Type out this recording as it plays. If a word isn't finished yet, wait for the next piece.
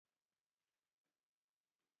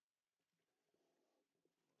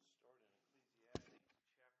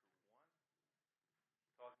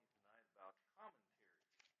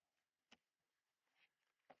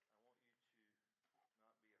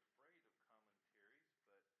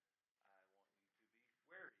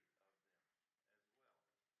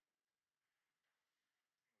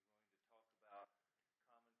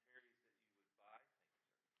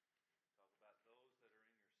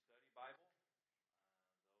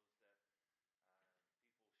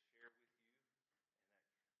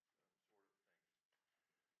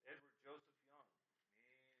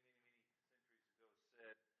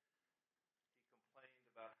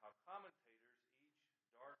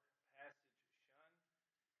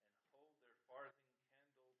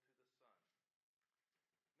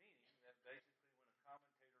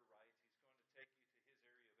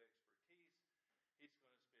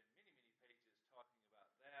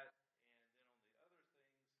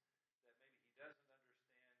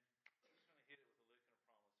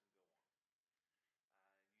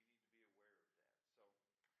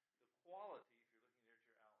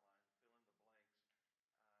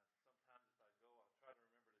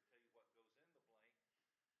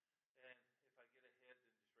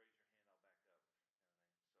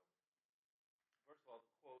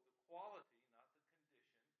quote, the quality, not the condition,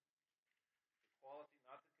 of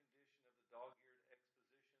the dog-eared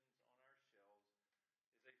expositions on our shelves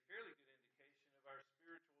is a fairly good indication of our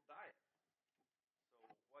spiritual diet. So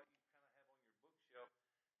what you kind of have on your bookshelf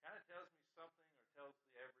kind of tells me something, or tells the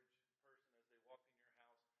average person as they walk in your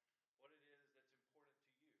house what it is that's important to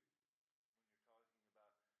you when you're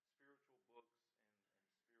talking about spiritual books and spiritual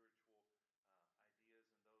ideas, and those who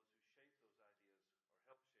shape those ideas or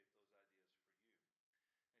help shape those ideas for you.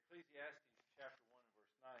 In Ecclesiastes chapter 1 and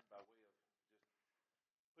verse 9, by way of just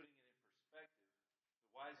putting it in perspective, the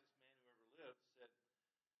wisest man who ever lived said,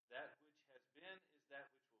 "That which has been is that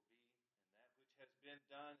which will be, and that which has been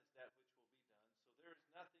done is that which will be done. So there is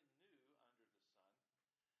nothing new under the sun.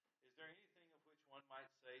 Is there anything of which one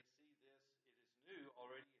might say, see this, it is new,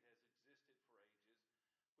 already it has existed for ages,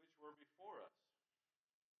 which were before us?"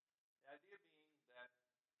 The idea being that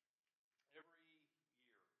every year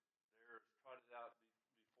there's trotted out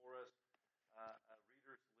before us a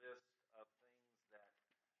reader's list of things that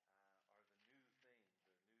are the new thing,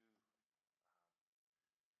 the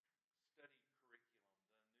new study curriculum, the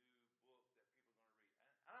new book that people are going to read.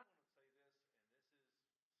 And I want to say this,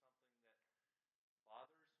 and this is something that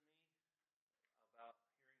bothers me about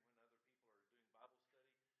hearing when other people are doing Bible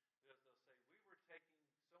study, because they'll say, we were taking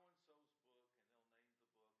so-and-so's book, and they'll name the book,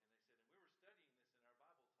 and they said, and we were studying this in our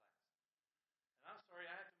Bible class. And I'm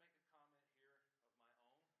sorry, I have to make a comment here of my own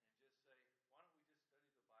and just say, why don't we just study the Bible in Bible class?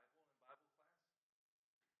 That's a question. I mean,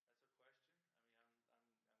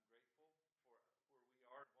 I'm grateful for where we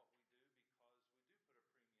are and what we do, because we do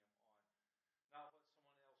put a premium on not what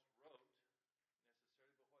someone else wrote necessarily,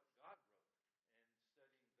 but what God wrote, and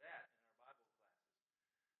studying that in our Bible classes.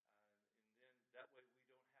 And then that way we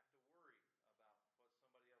don't have to worry about what somebody else's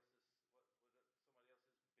bent is, or where they go, or what they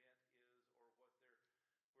say, kind of thing.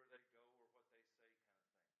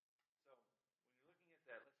 So when you're looking at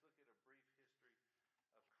that, let's look at a brief history of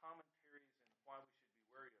commentaries and why we should be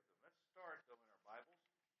wary of them. Let's start, though, in our Bibles.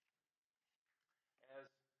 As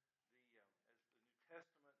the New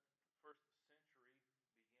Testament, first century, began to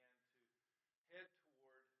head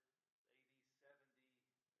toward AD 65, 70,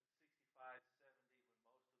 when most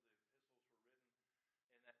of the epistles were written,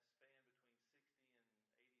 in that span between 60 and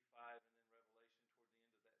 85, and then Revelation toward the end of that century.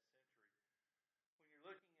 When you're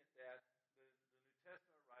looking at that, the New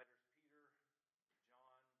Testament writers, Peter,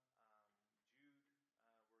 John, Jude,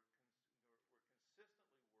 were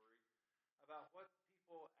consistently worried about what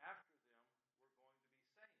people after them were going to be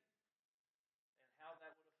saying, and how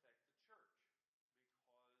that would affect the church. Because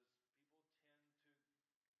people tend to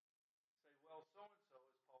say, well, so-and-so, as Paul says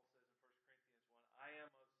in 1 Corinthians 1, I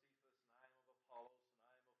am of Cephas, and I am of Apollos, and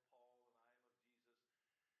I am of Paul, and I am of Jesus.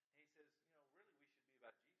 And he says, really we should be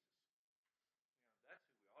about Jesus. That's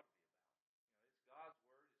who we ought to be about. It's God's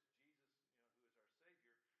Word, it's Jesus, who is our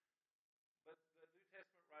Savior. But the New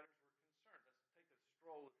Testament writers were concerned. Let's take a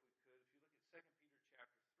stroll, if we could. If you look at 2 Peter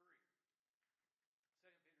chapter 3. 2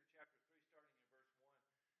 Peter chapter 3, starting in verse 1 and going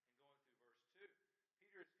through verse 2. Peter is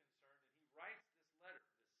concerned, and he writes this letter,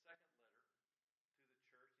 this second letter to the church. He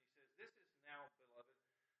says, "This is now, beloved,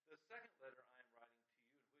 the second letter I am writing to you,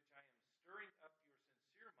 in which I am stirring up your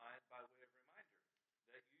sincere mind by way of reminder,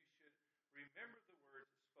 that you should remember the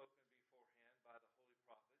words spoken beforehand by the holy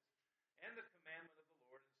prophets, and the commandment of the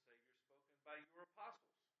Lord and Savior spoken by your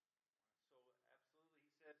apostles." So absolutely,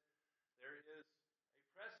 he says, there is a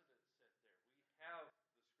precedent set there. We have the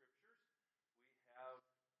Scriptures. We have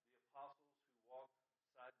the apostles who walked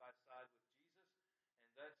side by side with Jesus,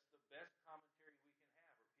 and that's the best commentary we can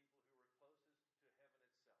have, or people who were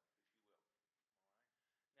closest to heaven itself, if you will. All right.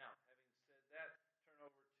 Now, having said that, turn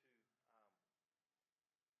over to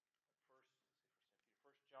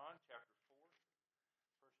 1 John chapter 4.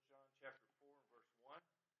 1 John chapter 4 and verse 1.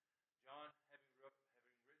 John, having written in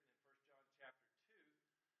 1 John chapter 2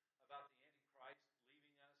 about the Antichrist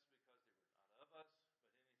leaving us because they were not of us, but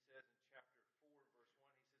then he says in chapter 4 verse 1, he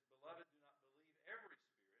says, "Beloved, do not believe every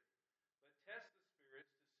spirit, but test the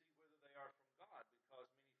spirits to see whether they are from God, because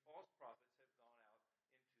many false prophets have gone out into the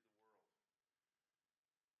world."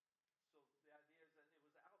 So the idea is that it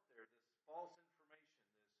was out there, this false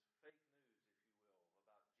information, this fake news, if you will,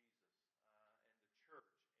 about Jesus and the church,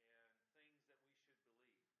 and things that we should believe.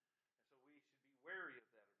 And so we should be wary of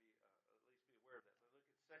that, or at least be aware of that. But look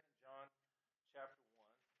at 2 John chapter 1.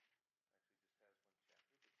 Actually, it just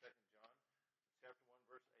has one chapter, but 2 John chapter 1,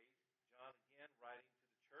 verse 8. John again writing to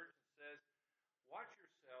the church and says, "Watch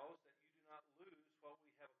yourselves that you do not lose what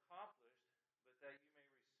we have accomplished, but that you may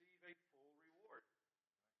receive a full reward." Right?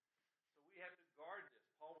 So we have to guard this.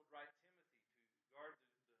 Paul would write Timothy to guard the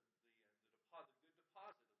good deposit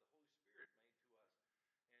of the Holy Spirit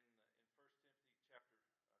made to us in 1 Timothy chapter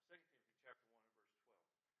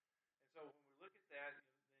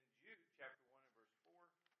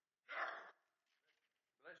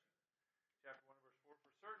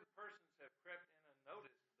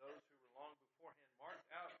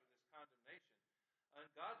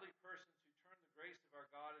ungodly persons who turn the grace of our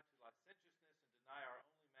God into licentiousness and deny our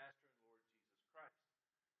only Master and Lord Jesus Christ.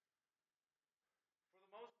 For the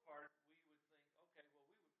most part, we would think, okay, well,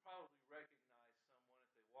 we would probably recognize someone if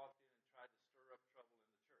they walked in and tried to stir up trouble in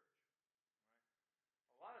the church. Right?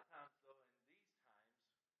 A lot of times, though, in these times,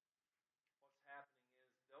 what's happening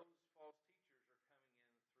is those false teachers are coming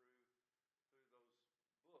in through those books that are on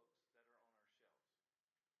our shelves.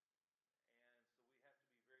 And so we have to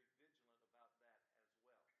be very vigilant about that as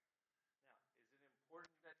well. Now, is it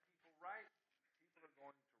important that people write? People are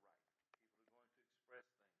going to write. People are going to express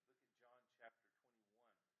things. Look at John chapter 21.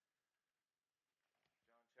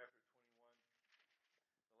 John chapter 21.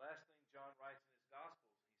 The last thing John writes in his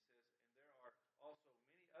Gospels, he says, and there are also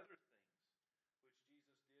many other things which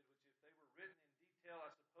Jesus did, which if they were written in detail, I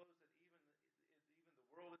suppose that even the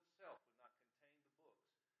world itself would not contain the books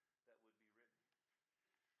that would be written.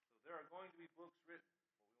 So there are going to be books written.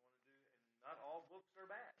 What we want to do, and not all books are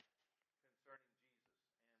bad concerning Jesus and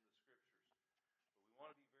the Scriptures. But we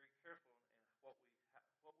want to be very careful in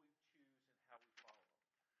what we choose and how we follow them.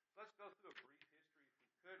 So let's go through a brief history, if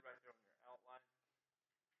we could, right there on your outline.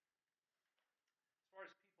 As far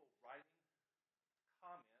as people writing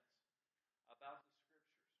comments about the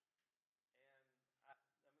Scriptures. And I'm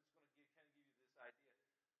just going to kind of give you this idea.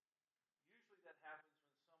 Usually that happens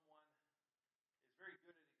when someone is very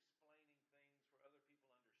good at explaining things where other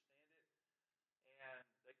people understand it.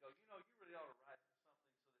 And they go, you really ought to write something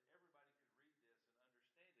so that everybody could read this and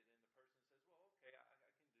understand it. And the person says, well, okay, I can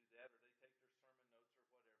do that. Or they take their sermon notes or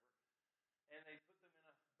whatever. And they put them in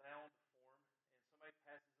a bound form. And somebody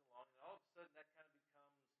passes it along. And all of a sudden that kind of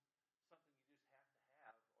becomes something you just have to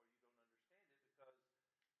have or you don't understand it because it's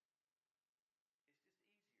just easier. You understand?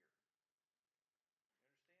 It just is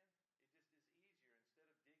easier.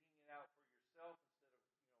 Instead of digging it out for yourself,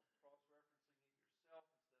 instead of cross-referencing it yourself,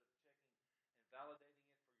 instead of checking and validating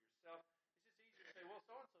it for yourself, it's just easier to say, well,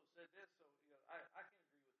 so-and-so said this, so I can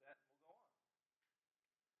agree with that, and we'll go on.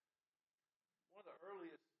 One of the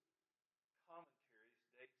earliest commentaries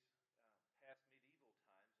dates past medieval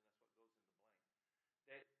times, and that's what goes in the blank.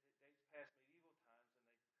 Dates past medieval times,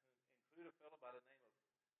 and they include a fellow by the name of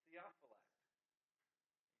Theophylact.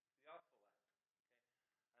 Theophylact.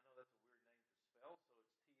 Okay, I know that's a weird name to spell, so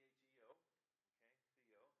it's Theo. Okay,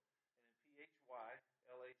 Theo, and then Phylact,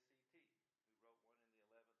 who wrote one in the 11th century, which is about 1,200 years before today, about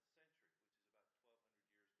 1,200 years ago.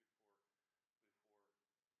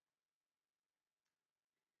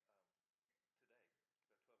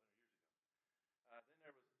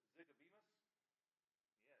 Then there was Zigabemus.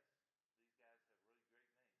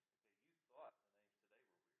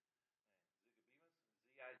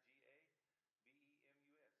 Yes, these guys have really great names. Okay, you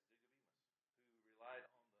thought the names today were weird. Zigabemus, Zigabemus, Zigabemus, who relied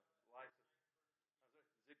on the likes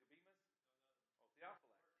of Zigabemus.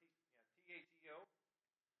 Oh, Theophylact. Theo,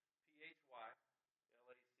 Phylact. Lact.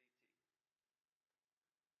 There you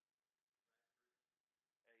go.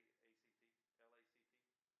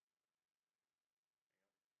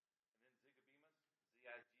 And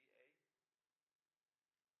then Zigabemus,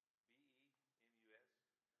 Zigabemus. Okay.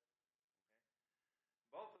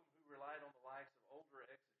 Both of them who relied on the likes of older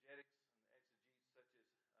exegetics and exegetes such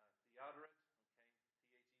as Theodoret,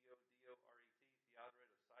 okay, Theodorete, Theodoret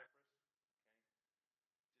of Cyprus, okay. Just Theo would do. Theo of Cyprus.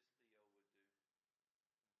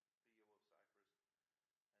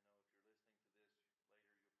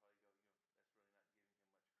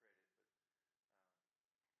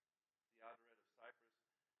 I know if you're listening to this later, you'll probably go, that's really not giving him much credit, but Theodoret of Cyprus, and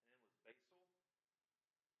then was Basil, Basil, like the herb.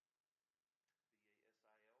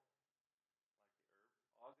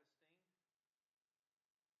 Augustine,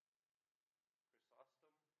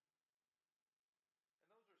 Chrysostom,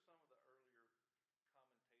 and those are some of the earlier commentators who kind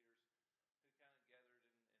of gathered in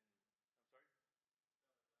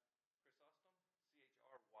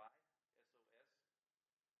I'm sorry? Chrysostom, Chrysostom, Chrysostom.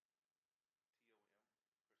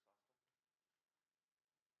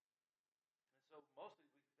 And so mostly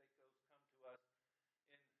we think those come to us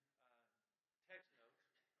in text notes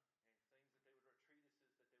and things that they would write, treatises that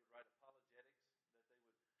they would write, apologetics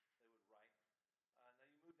that they would write. Now you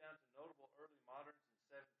move down to notable early moderns in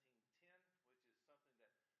 1710, which is something that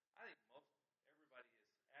I think everybody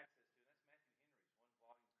has access to, and that's Matthew Henry's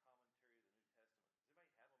one-volume commentary of the New Testament. Does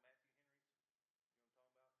anybody have a Matthew Henry's? You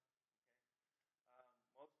know what I'm talking about? Okay.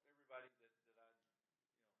 Most everybody that I have ever talked to at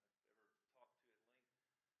length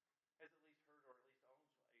has at least heard or at least owns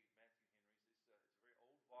a Matthew Henry's. It's a very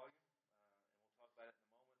old volume, and we'll talk about it in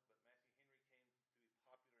a moment. But Matthew Henry came to be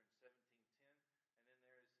popular in 1710, and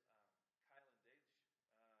then there's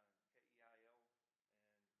Keil and Deitch, Keild,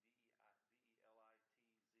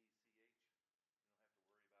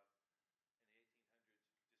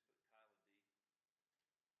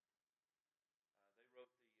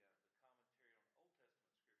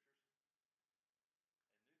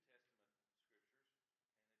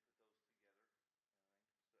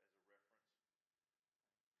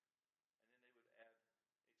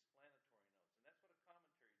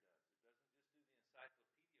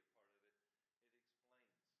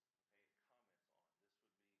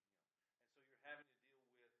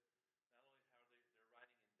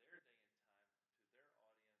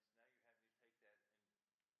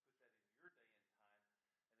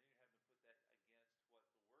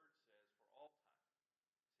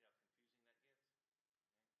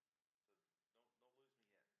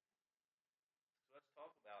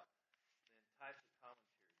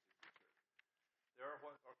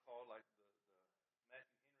 are called, like the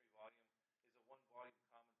Matthew Henry volume is a one volume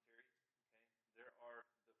commentary. Okay, there are,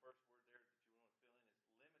 the first word there that you want to fill in is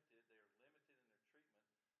limited. They are limited in their treatment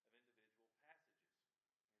of individual passages.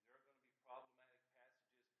 And there are going to be problematic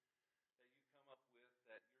passages that you come up with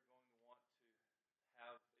that you're going to want to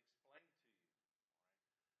have explained to you.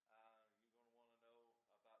 All right, you're going to want to know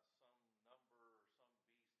about some number or some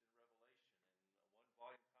beast in Revelation, and a one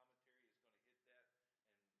volume commentary is going to hit that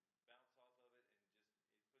and bounce off of it, and just it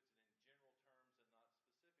puts it in general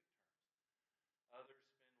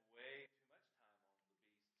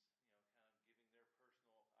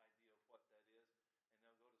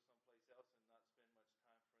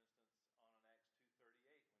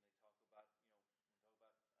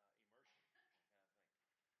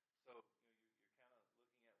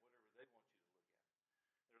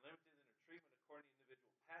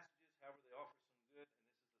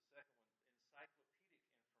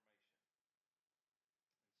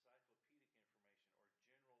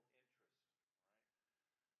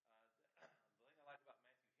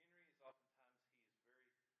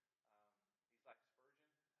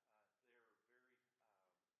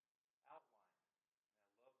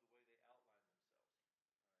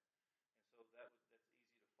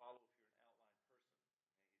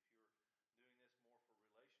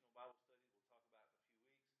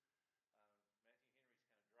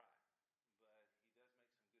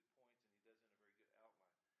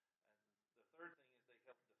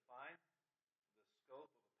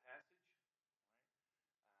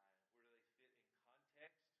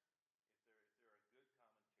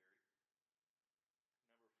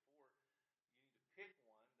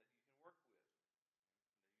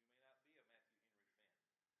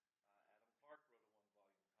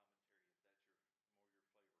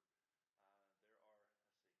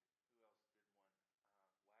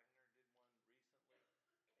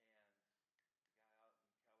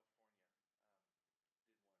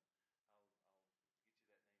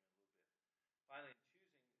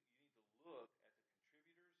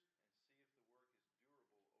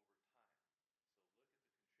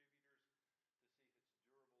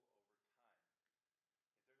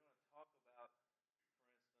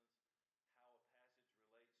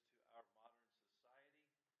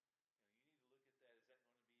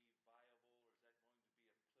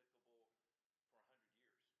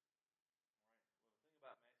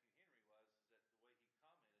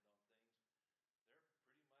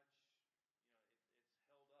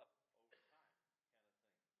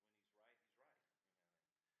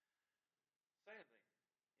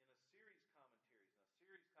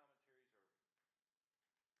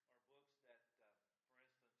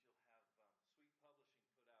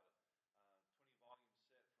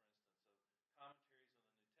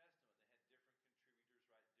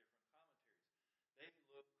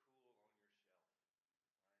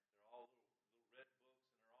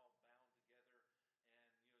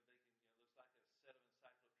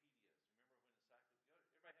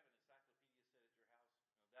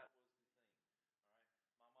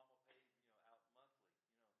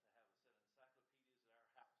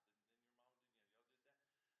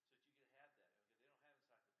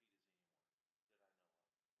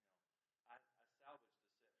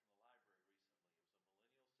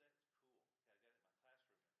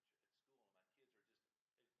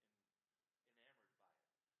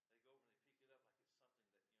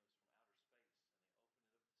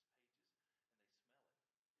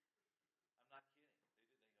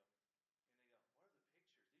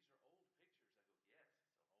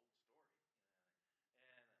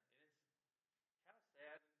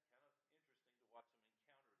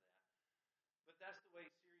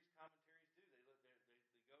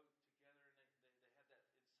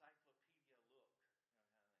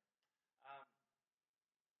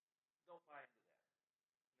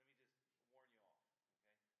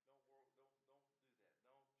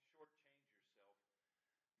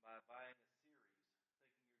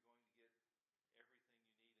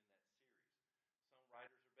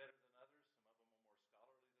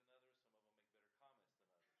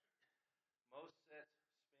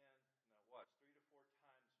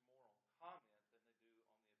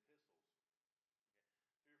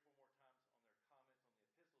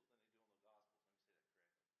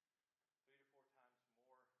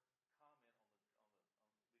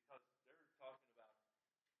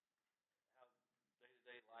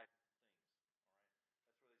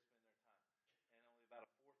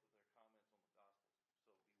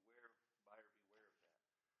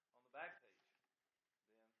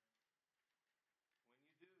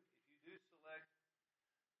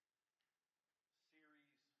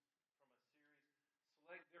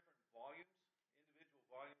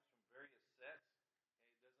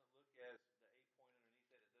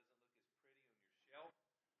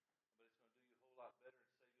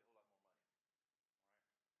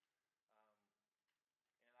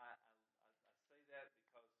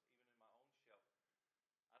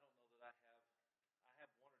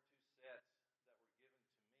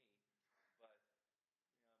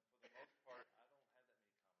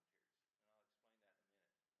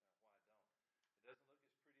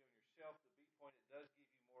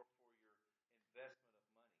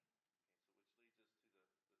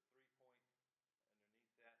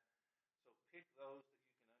those that you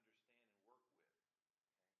can understand and work with.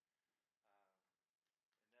 Okay,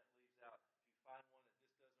 and that leaves out, if you find one that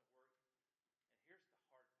just doesn't work, and here's the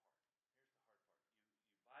hard part. Here's the hard part.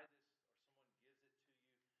 You buy this, or someone gives it to you,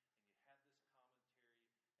 and you have this commentary, and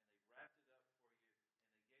they wrapped it up for you, and they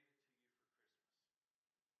gave it to you for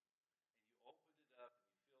Christmas. And you opened it up, and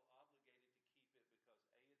you feel obligated to keep it because A, it's a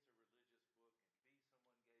religious book, and B, someone gave it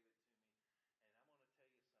to me.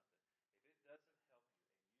 And I'm going to tell you something. If it doesn't help you,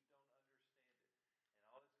 and you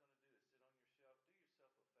don't understand it, and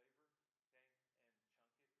all it's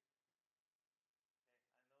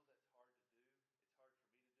going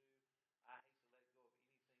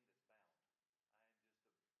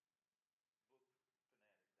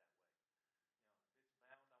to do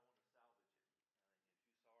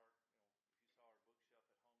is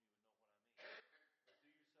sit on your shelf, do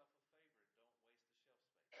yourself a favor, okay, and chunk it.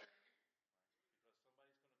 Okay, I know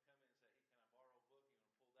that's hard to do. It's hard for me to do. I hate to let go of anything that's bound. I am just a book fanatic that way. You know, if it's bound, I want to salvage it. And if you saw our bookshelf at home, you would know what I mean. But do yourself a favor and don't waste the shelf space. Right? Because somebody's going to come in and say, "Hey, can I borrow a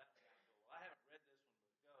book?" You're going to pull that one out and go, "Well, I haven't read this one, but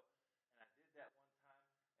go." And I did that one time, and I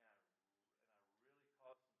really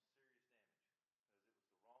caused some serious damage because it was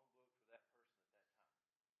the wrong book for that person at that time because it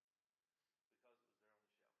was there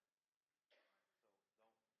on the shelf. Right? So don't. Let me just tell you, don't.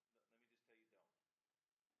 So pick one you work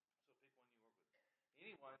with.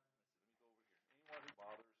 Anyone, let me go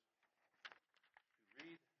over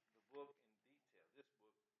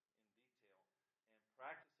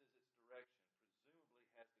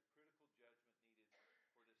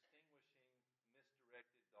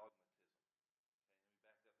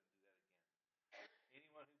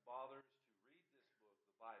Anyone who bothers to read the book in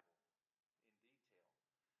detail, this book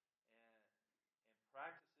in detail, and practices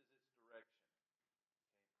its direction,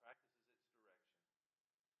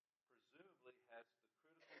 presumably has the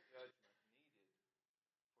critical judgment needed for distinguishing misdirected dogmatism.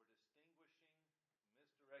 Okay, let me back up and do that again.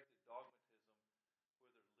 Anyone who bothers to read this book, the Bible, in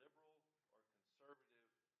detail, and practices its direction, presumably has the critical judgment needed for distinguishing misdirected dogmatism, whether liberal or conservative,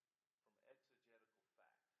 from exegetical fact. Let me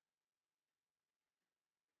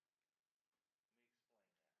explain that.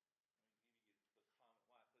 Let me give you the comment why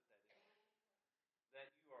I put that in. That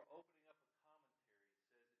you are opening up a commentary says that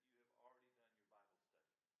you have already done your Bible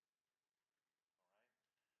study. All right?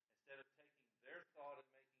 Instead of taking their thought and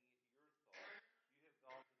making it your thought, you have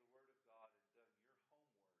gone to the Word of God and done your homework.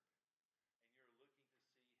 And you're looking to see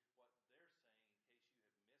what they're saying in case you have missed something or there's another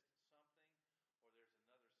something you didn't consider. All right? Because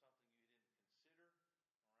when you, and this is something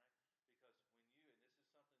that Delton Williams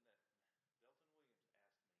asked me 34 years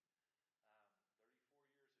ago, sitting on the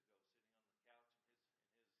couch in his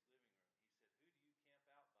living room, he said, "Who do you camp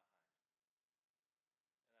out behind?"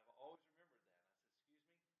 And I've always remembered that. And I said,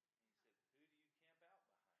 "Excuse me?" And he said, "Who do you camp out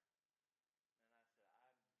behind?" And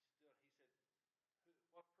I said, he said,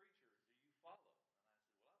 "What preacher do you follow?" And I said, "Well,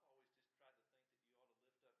 I've always just tried to think that you ought to lift up Jesus and hide behind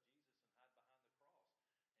the cross." And he smiled really big and said, "That's the right answer."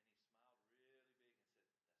 I was young, I was goofy,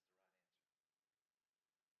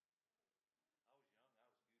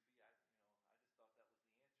 I just thought that was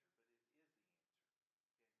the answer, but it is the answer.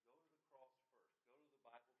 Okay,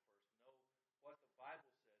 go to the cross first. Go to the Bible first. Know what the Bible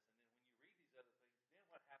says, and then when you read these other things, then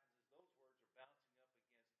what happens is those words are bouncing up against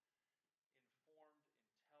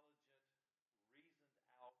informed, intelligent, reasoned out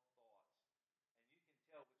thoughts. And you can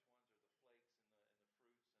tell which ones are the flakes and the fruits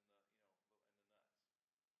and the nuts. See what I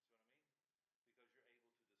mean? Because you're able to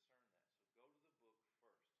discern that. So go to the book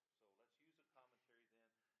first. So let's use a commentary then.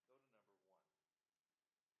 Go to number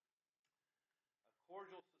 1. A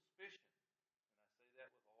cordial suspicion, and I say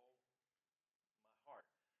that with all my heart.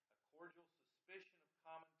 A cordial suspicion of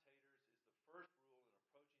commentators is the first rule in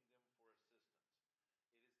approaching them for assistance. It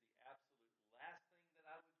is the absolute last thing that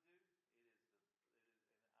I would do. And I would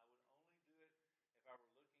only do it if I were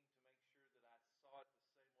looking to make sure that I saw it the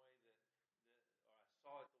same way or I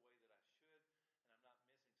saw it the way that I should, and I'm not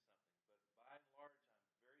missing something. But by and large, I'm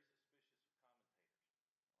very suspicious of commentators.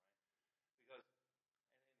 All right, because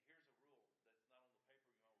and here's a rule that's not on the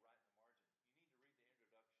paper. You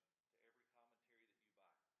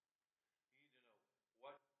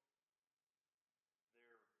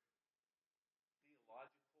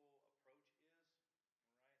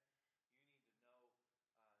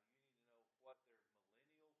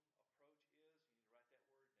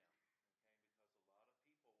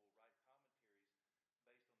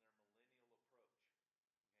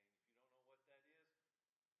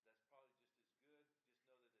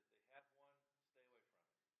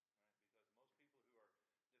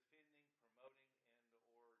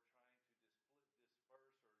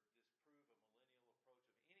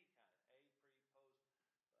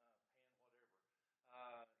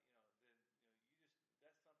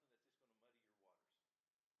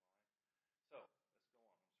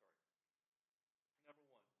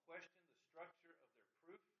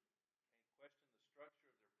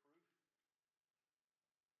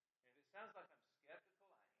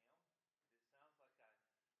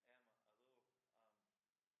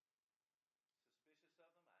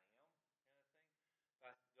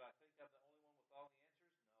I'm the only one with all the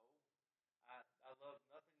answers? No. I love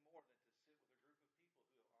nothing more than to sit with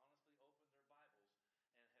a group of people who have honestly opened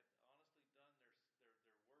their Bibles and have honestly done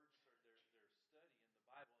their words or their study in the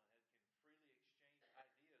Bible and can freely exchange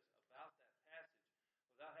ideas about that passage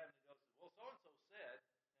without having to go say, well, so-and-so said.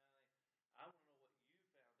 You know, I want to know what you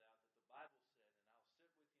found out that the Bible said, and I'll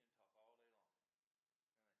sit with you and talk all day long.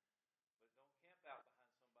 You know, but don't camp out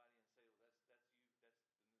behind somebody and say, well, that's you.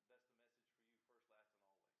 That's the message for you first, last, and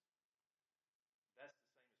always. That's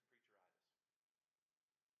the same as preacheritis.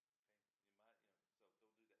 Okay, so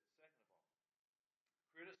don't do that. Second of all,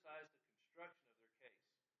 criticize the construction of their case.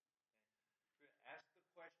 Okay? Ask the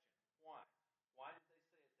question, why? Why did they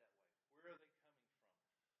say it that way? Where are they coming from?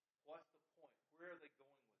 What's the point? Where are they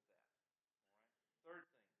going with that? All right. Third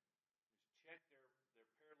thing is check their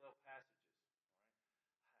parallel passages.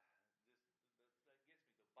 All right. That gets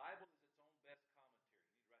me. The Bible is its own best commentary.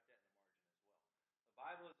 You need to write that in the margin as well. The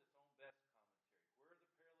Bible is its own best commentary. Where are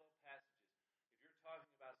the parallel passages? If you're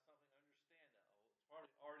talking about something, understand that it's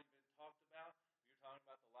probably already been talked about. If you're talking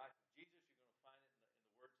about the life of Jesus, you're going to find it in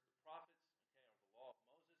the words of the prophets, okay, or the law of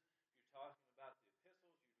Moses. If you're talking about the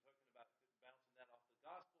epistles, you're talking about bouncing that off the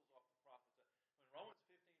Gospels, off the prophets. When Romans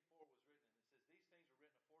 15:4 was written, and it says these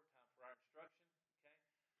things were written aforetime for our instruction,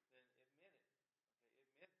 okay, then it meant it. Okay,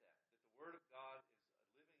 it meant that the Word of God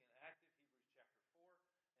is living and active, Hebrews chapter 4,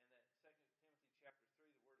 and that 2 Timothy chapter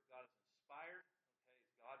 3, the Word of God is inspired, okay,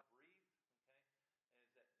 is God-breathed, okay, and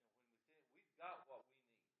is that when we think we've got what we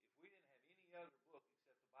need. If we didn't have any other book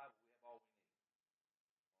except the Bible, we have all we need.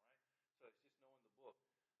 All right? So it's just knowing the book.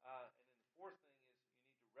 And then the fourth thing is you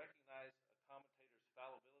need to recognize a commentator's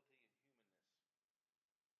fallibility and humanness.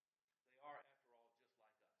 They are, after all, just like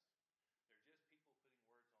us. They're just people putting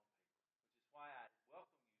words on paper, which is why I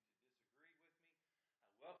welcome you to disagree with me.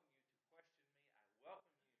 I welcome you to question me. I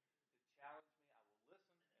welcome you to challenge me. I will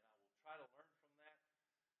listen, and I will try to learn from that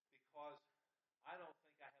because I don't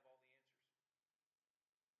think I have all the answers.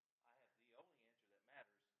 I have the only answer that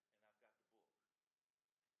matters, and I've got the book.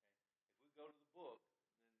 Okay? If we go to the book,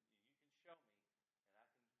 then you can show me, and I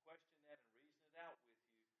can question that and reason it out with you,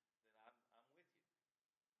 then I'm with you.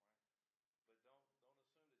 All right? But don't assume that just because somebody had it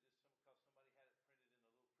printed in a little pretty book that it's true.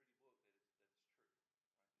 All right? Let's go to the next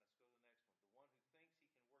one. The one who thinks he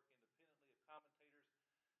can work independently of commentators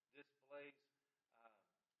displays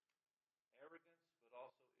arrogance, but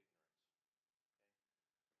also ignorance.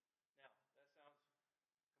 Okay? Now, that sounds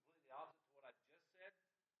completely opposite to what I just said.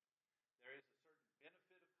 There is a certain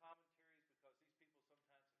benefit of commentaries because these people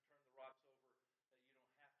sometimes have turned the rocks over that you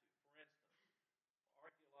don't have to. For instance,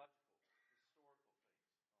 archaeological, historical things.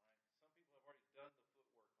 All right, some people have already done the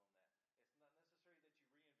footwork on that. It's not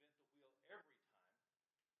necessary that you reinvent the wheel every time.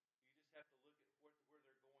 You just have to look at where they're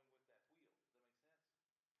going with that wheel. Does that make sense?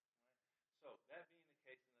 All right. So that being